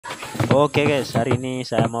Oke guys, hari ini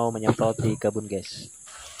saya mau menyemprot di kebun guys.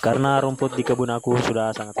 Karena rumput di kebun aku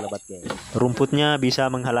sudah sangat lebat guys. Rumputnya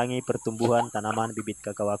bisa menghalangi pertumbuhan tanaman bibit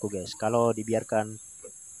kakao aku guys. Kalau dibiarkan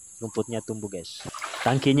rumputnya tumbuh guys.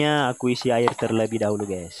 Tangkinya aku isi air terlebih dahulu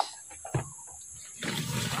guys.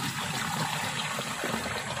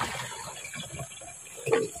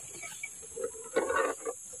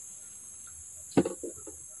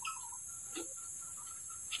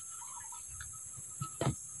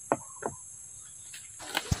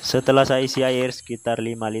 Setelah saya isi air sekitar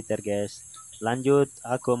 5 liter guys. Lanjut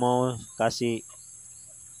aku mau kasih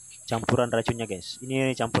campuran racunnya guys.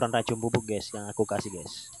 Ini campuran racun bubuk guys yang aku kasih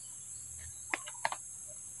guys.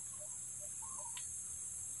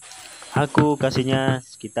 Aku kasihnya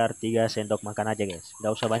sekitar 3 sendok makan aja guys.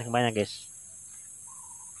 Nggak usah banyak-banyak guys.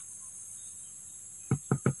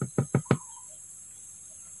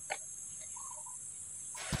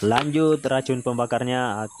 Lanjut racun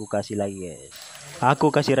pembakarnya aku kasih lagi guys.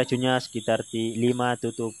 Aku kasih racunnya sekitar 5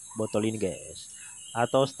 tutup botol ini guys.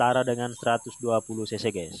 Atau setara dengan 120 cc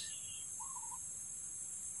guys.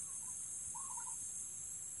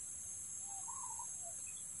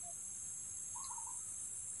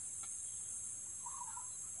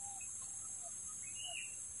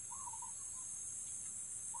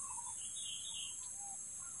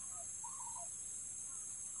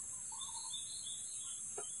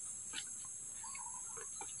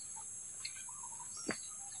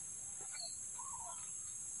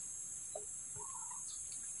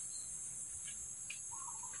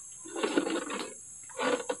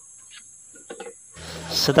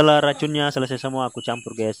 Setelah racunnya selesai semua aku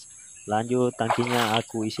campur guys. Lanjut tangkinya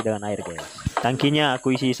aku isi dengan air guys. Tangkinya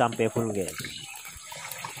aku isi sampai full guys.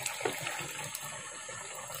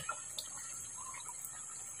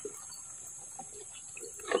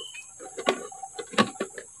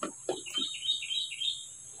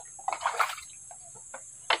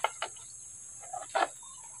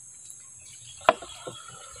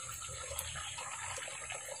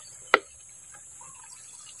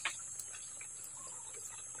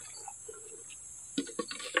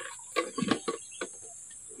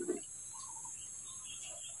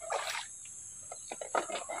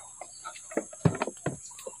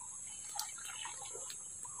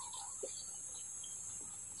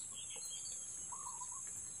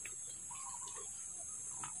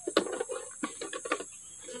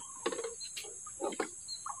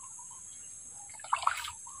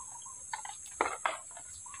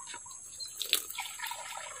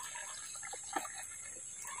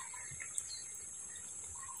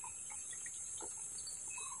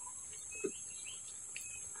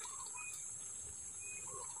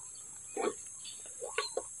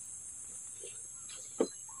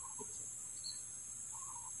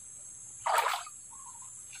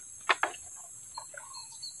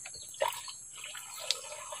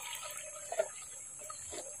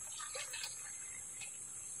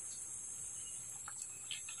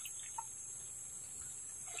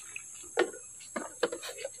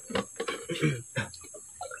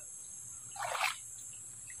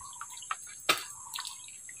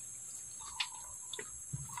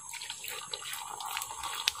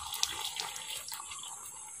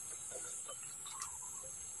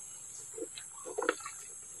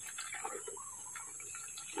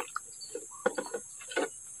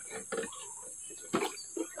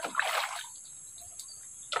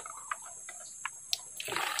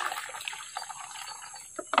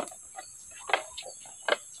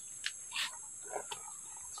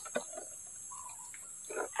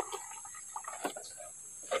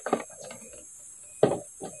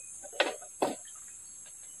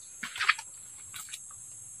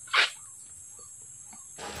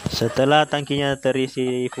 Setelah tangkinya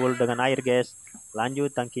terisi full dengan air guys,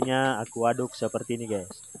 lanjut tangkinya aku aduk seperti ini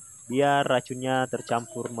guys. Biar racunnya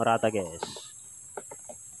tercampur merata guys.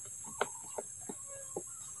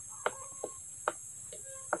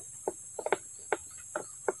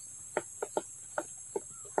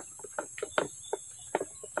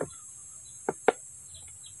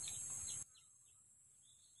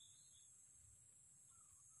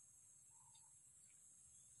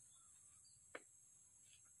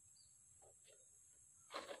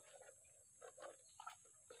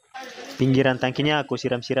 Pinggiran tangkinya aku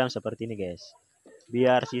siram-siram seperti ini guys.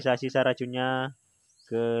 Biar sisa-sisa racunnya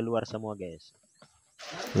keluar semua guys.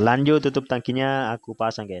 Lanjut tutup tangkinya aku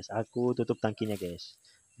pasang guys. Aku tutup tangkinya guys.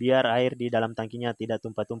 Biar air di dalam tangkinya tidak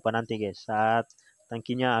tumpah-tumpah nanti guys. Saat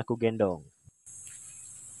tangkinya aku gendong.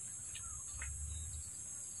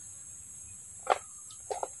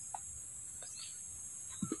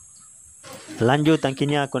 Lanjut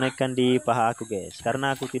tangkinya aku naikkan di paha aku guys.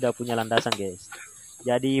 Karena aku tidak punya landasan guys.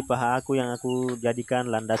 Jadi paha aku yang aku jadikan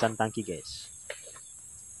landasan tangki guys.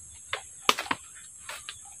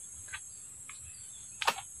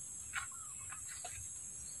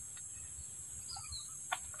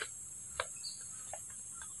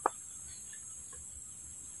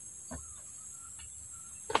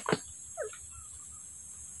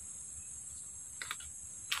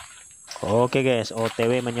 Oke guys,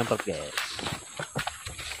 OTW menyemprot guys.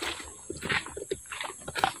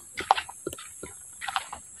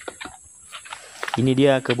 Ini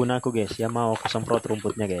dia kebun aku guys, yang mau aku semprot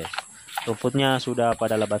rumputnya guys. Rumputnya sudah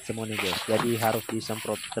pada lebat semua nih guys, jadi harus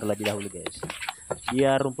disemprot terlebih dahulu guys.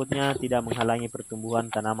 Biar rumputnya tidak menghalangi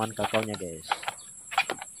pertumbuhan tanaman kakaonya guys.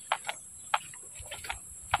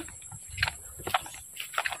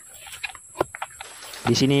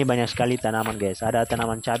 Di sini banyak sekali tanaman guys. Ada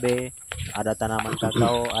tanaman cabai, ada tanaman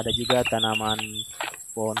kakao, ada juga tanaman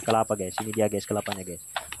pohon kelapa guys. Ini dia guys kelapanya guys.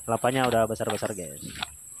 Kelapanya udah besar-besar guys.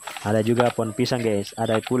 Ada juga pohon pisang guys.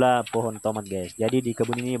 Ada pula pohon tomat guys. Jadi di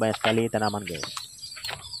kebun ini banyak sekali tanaman guys.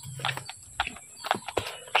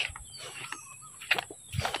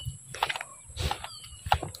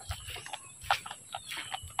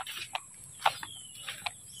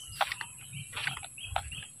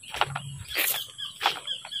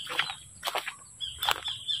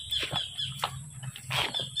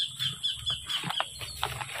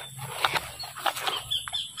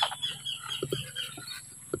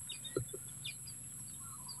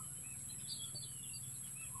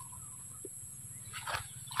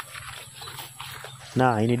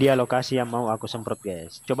 Nah, ini dia lokasi yang mau aku semprot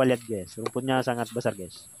guys. Coba lihat guys, rumputnya sangat besar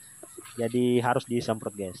guys. Jadi harus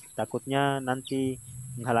disemprot guys. Takutnya nanti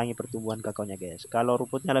menghalangi pertumbuhan kakaonya guys. Kalau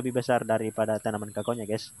rumputnya lebih besar daripada tanaman kakaonya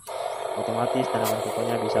guys, otomatis tanaman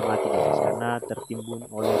kakaonya bisa mati guys karena tertimbun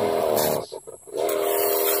oleh rumputnya guys.